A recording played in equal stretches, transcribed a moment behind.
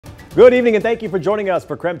Good evening and thank you for joining us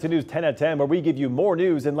for KREM 2 News 10 at 10, where we give you more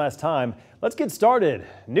news in less time. Let's get started.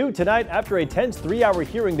 New tonight, after a tense 3-hour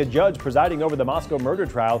hearing, the judge presiding over the Moscow murder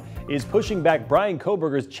trial is pushing back Bryan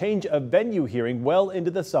Kohberger's change of venue hearing well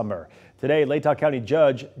into the summer. Today, Latah County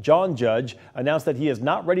Judge John Judge announced that he is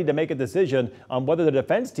not ready to make a decision on whether the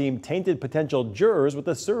defense team tainted potential jurors with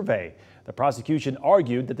a survey. The prosecution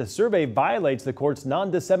argued that the survey violates the court's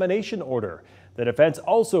non-dissemination order. The defense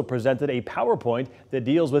also presented a PowerPoint that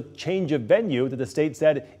deals with change of venue that the state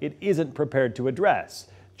said it isn't prepared to address.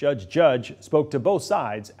 Judge Judge spoke to both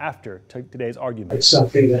sides after today's argument. It's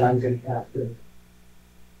something that I'm going to have to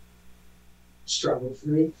struggle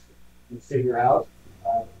through and figure out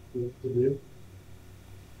what to do.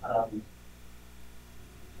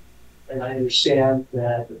 And I understand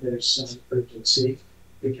that there's some urgency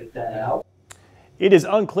to get that out. It is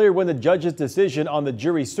unclear when the judge's decision on the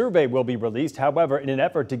jury survey will be released. However, in an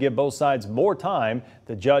effort to give both sides more time,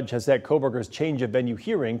 the judge has set Kohberger's change of venue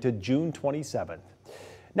hearing to June 27th.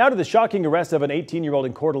 Now to the shocking arrest of an 18-year-old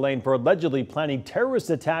in Coeur d'Alene for allegedly planning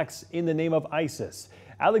terrorist attacks in the name of ISIS.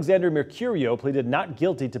 Alexander Mercurio pleaded not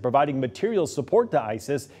guilty to providing material support to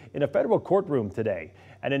ISIS in a federal courtroom today.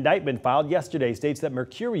 An indictment filed yesterday states that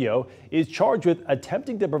Mercurio is charged with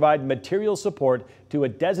attempting to provide material support to a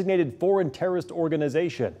designated foreign terrorist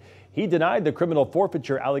organization. He denied the criminal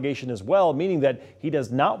forfeiture allegation as well, meaning that he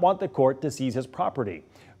does not want the court to seize his property.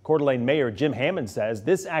 Coeur d'Alene Mayor Jim Hammond says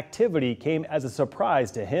this activity came as a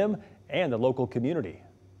surprise to him and the local community.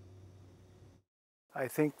 I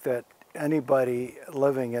think that anybody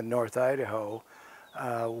living in North Idaho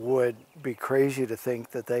would be crazy to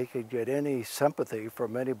think that they could get any sympathy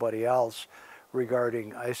from anybody else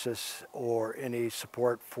regarding ISIS or any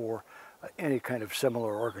support for any kind of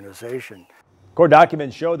similar organization. Court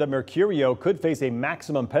documents show that Mercurio could face a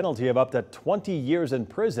maximum penalty of up to 20 years in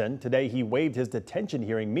prison. Today, he waived his detention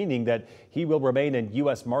hearing, meaning that he will remain in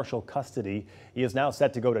U.S. Marshal custody. He is now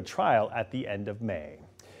set to go to trial at the end of May.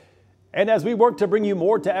 And as we work to bring you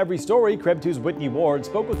more to every story, KREM 2's Whitney Ward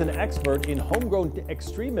spoke with an expert in homegrown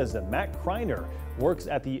extremism. Matt Kreiner works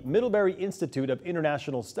at the Middlebury Institute of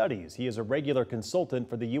International Studies. He is a regular consultant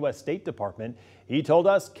for the U.S. State Department. He told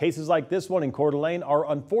us cases like this one in Coeur d'Alene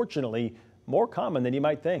are unfortunately more common than you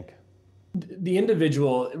might think. The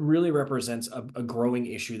individual really represents a growing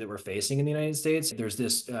issue that we're facing in the United States. There's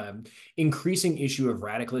this increasing issue of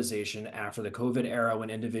radicalization after the COVID era, when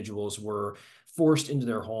individuals were forced into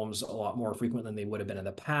their homes a lot more frequently than they would have been in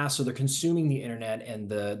the past. So they're consuming the internet and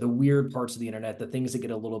the weird parts of the internet, the things that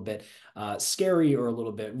get a little bit scary or a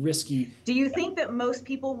little bit risky. Do you think that most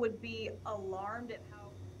people would be alarmed at how...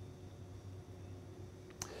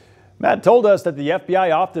 Matt told us that the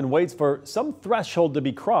FBI often waits for some threshold to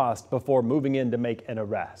be crossed before moving in to make an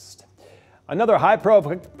arrest. Another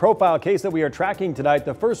high-profile case that we are tracking tonight.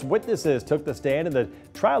 The first witnesses took the stand in the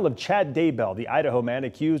trial of Chad Daybell, the Idaho man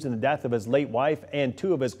accused in the death of his late wife and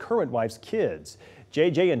 2 of his current wife's kids.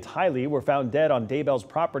 JJ and Tylee were found dead on Daybell's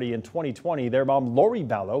property in 2020. Their mom, Lori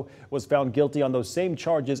Ballo, was found guilty on those same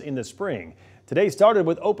charges in the spring. Today started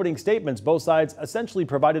with opening statements. Both sides essentially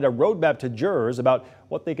provided a roadmap to jurors about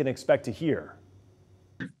what they can expect to hear.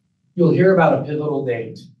 You'll hear about a pivotal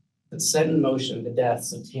date that set in motion the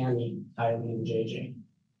deaths of Tammy, Tylee, and JJ.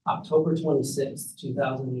 October 26,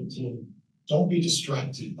 2018. Don't be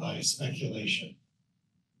distracted by speculation.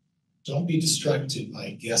 Don't be distracted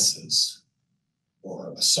by guesses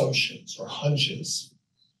or assumptions or hunches.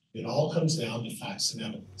 It all comes down to facts and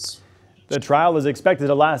evidence. The trial is expected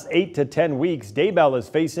to last 8 to 10 weeks. Daybell is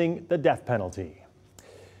facing the death penalty.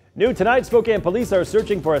 New tonight, Spokane police are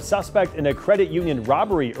searching for a suspect in a credit union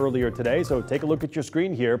robbery earlier today. So take a look at your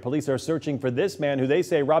screen here. Police are searching for this man who they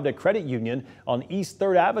say robbed a credit union on East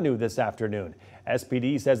 3rd Avenue this afternoon.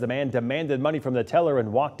 SPD says the man demanded money from the teller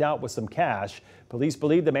and walked out with some cash. Police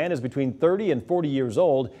believe the man is between 30 and 40 years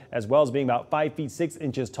old, as well as being about 5 feet 6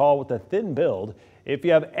 inches tall with a thin build. If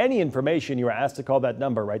you have any information, you are asked to call that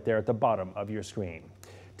number right there at the bottom of your screen.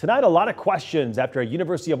 Tonight, a lot of questions after a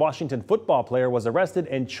University of Washington football player was arrested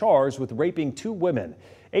and charged with raping 2 women.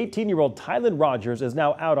 18-year-old Tylen Rogers is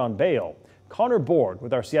now out on bail. Connor Board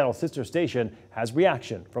with our Seattle sister station has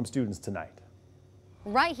reaction from students tonight.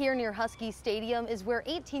 Right here near Husky Stadium is where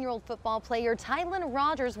 18-year-old football player Tylen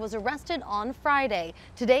Rogers was arrested on Friday.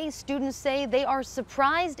 Today, students say they are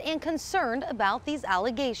surprised and concerned about these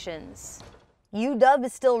allegations. UW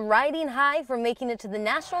is still riding high from making it to the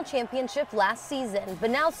national championship last season, but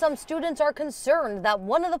now some students are concerned that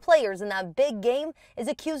one of the players in that big game is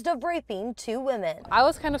accused of raping 2 women. I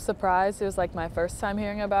was kind of surprised. It was like my first time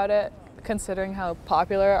hearing about it, considering how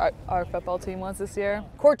popular our football team was this year.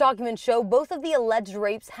 Court documents show both of the alleged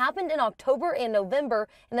rapes happened in October and November,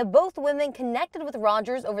 and that both women connected with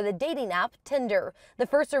Rogers over the dating app Tinder. The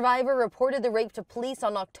first survivor reported the rape to police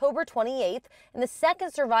on October 28th, and the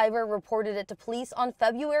second survivor reported it to police on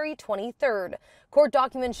February 23rd. Court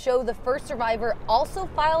documents show the first survivor also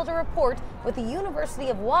filed a report with the University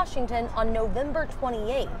of Washington on November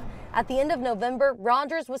 28th. At the end of November,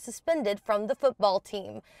 Rogers was suspended from the football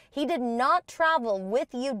team. He did not travel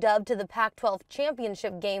with UW to the Pac-12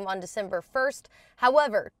 championship game on December 1st.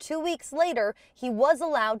 However, 2 weeks later, he was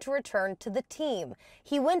allowed to return to the team.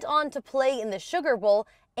 He went on to play in the Sugar Bowl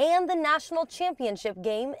and the national championship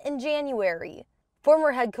game in January.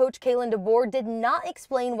 Former head coach Kalen DeBoer did not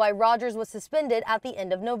explain why Rogers was suspended at the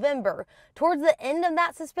end of November. Towards the end of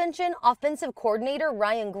that suspension, offensive coordinator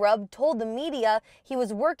Ryan Grubb told the media he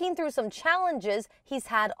was working through some challenges he's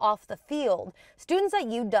had off the field. Students at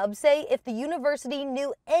UW say if the university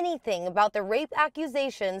knew anything about the rape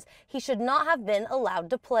accusations, he should not have been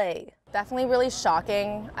allowed to play. Definitely really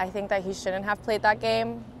shocking. I think that he shouldn't have played that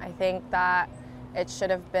game. I think that it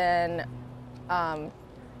should have been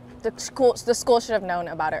the school should have known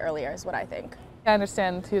about it earlier, is what I think. I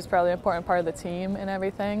understand he was probably an important part of the team and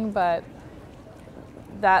everything, but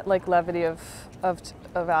that levity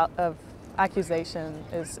of accusation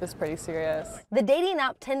is pretty serious. The dating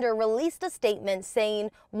app Tinder released a statement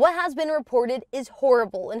saying, "What has been reported is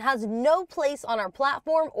horrible and has no place on our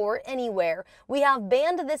platform or anywhere. We have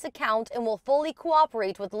banned this account and will fully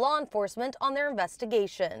cooperate with law enforcement on their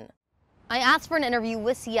investigation." I asked for an interview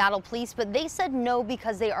with Seattle police, but they said no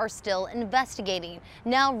because they are still investigating.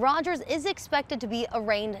 Now, Rogers is expected to be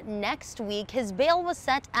arraigned next week. His bail was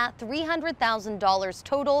set at $300,000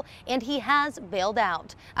 total, and he has bailed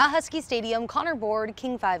out. At Husky Stadium, Connor Board,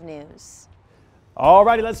 King 5 News. All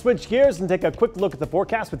righty, let's switch gears and take a quick look at the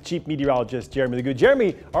forecast with Chief Meteorologist Jeremy Lagoud.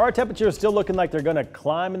 Jeremy, are our temperatures still looking like they're going to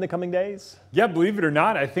climb in the coming days? Yeah, believe it or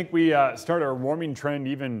not, I think we start our warming trend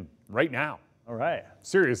even right now. All right.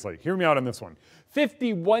 Seriously, hear me out on this one.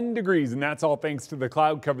 51 degrees, and that's all thanks to the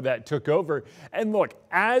cloud cover that took over. And look,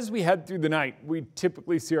 as we head through the night, we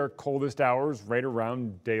typically see our coldest hours right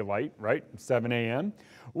around daylight, right? 7 a.m.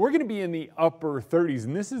 We're going to be in the upper 30s,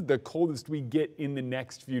 and this is the coldest we get in the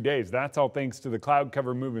next few days. That's all thanks to the cloud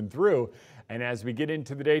cover moving through. And as we get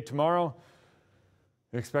into the day tomorrow,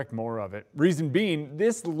 expect more of it. Reason being,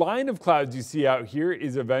 this line of clouds you see out here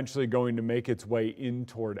is eventually going to make its way in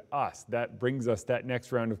toward us. That brings us that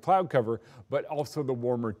next round of cloud cover, but also the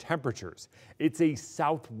warmer temperatures. It's a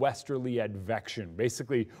southwesterly advection.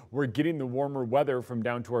 Basically, we're getting the warmer weather from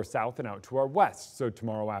down to our south and out to our west. So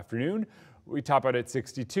tomorrow afternoon, we top out at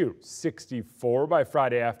 62, 64 by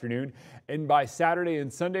Friday afternoon, and by Saturday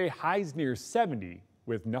and Sunday, highs near 70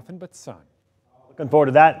 with nothing but sun. Looking forward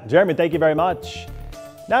to that. Jeremy, thank you very much.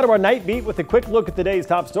 Now to our night beat with a quick look at today's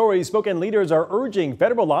top stories. Spokane leaders are urging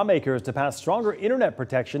federal lawmakers to pass stronger internet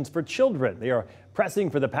protections for children. They are pressing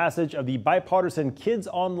for the passage of the bipartisan Kids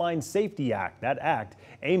Online Safety Act. That act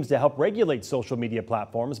aims to help regulate social media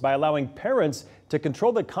platforms by allowing parents to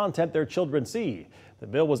control the content their children see. The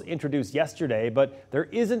bill was introduced yesterday, but there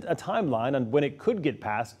isn't a timeline on when it could get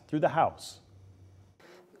passed through the House.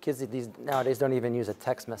 Kids nowadays don't even use a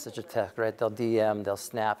text message to text, right? They'll DM, they'll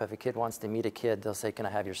snap. If a kid wants to meet a kid, they'll say, "Can I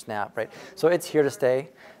have your snap?" Right? So it's here to stay.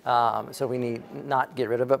 So we need not get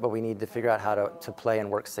rid of it, but we need to figure out how to play and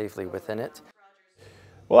work safely within it.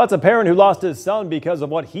 Well, that's a parent who lost his son because of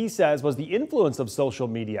what he says was the influence of social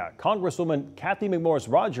media. Congresswoman Kathy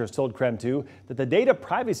McMorris Rogers told KREM 2 that the data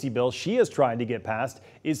privacy bill she is trying to get passed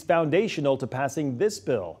is foundational to passing this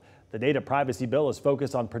bill. The data privacy bill is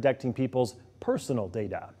focused on protecting people's personal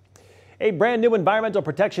data. A brand new Environmental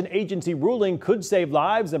Protection Agency ruling could save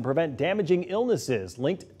lives and prevent damaging illnesses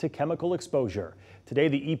linked to chemical exposure. Today,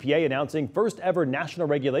 the EPA announcing first ever national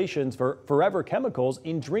regulations for forever chemicals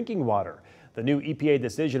in drinking water. The new EPA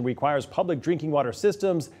decision requires public drinking water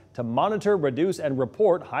systems to monitor, reduce, and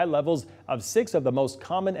report high levels of 6 of the most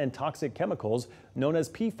common and toxic chemicals known as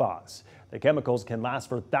PFAS. The chemicals can last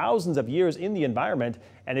for thousands of years in the environment,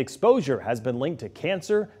 and exposure has been linked to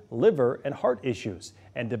cancer, liver, and heart issues,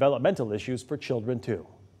 and developmental issues for children too.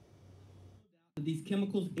 These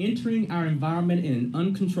chemicals entering our environment in an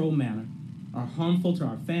uncontrolled manner are harmful to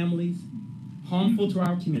our families, harmful to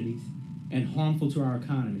our communities, and harmful to our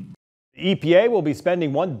economy. The EPA will be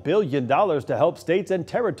spending $1 billion to help states and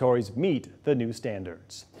territories meet the new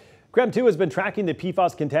standards. KREM 2 has been tracking the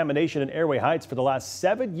PFAS contamination in Airway Heights for the last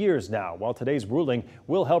 7 years now. While today's ruling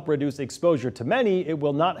will help reduce exposure to many, it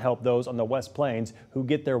will not help those on the West Plains who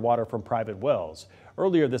get their water from private wells.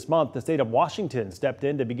 Earlier this month, the state of Washington stepped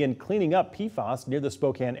in to begin cleaning up PFAS near the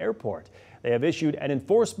Spokane airport. They have issued an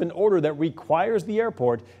enforcement order that requires the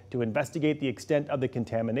airport to investigate the extent of the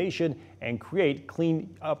contamination and create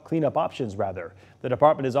cleanup options. The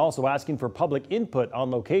department is also asking for public input on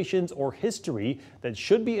locations or history that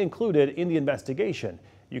should be included in the investigation.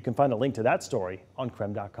 You can find a link to that story on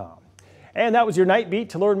KREM.com. And that was your Night Beat.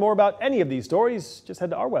 To learn more about any of these stories, just head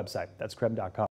to our website. That's KREM.com.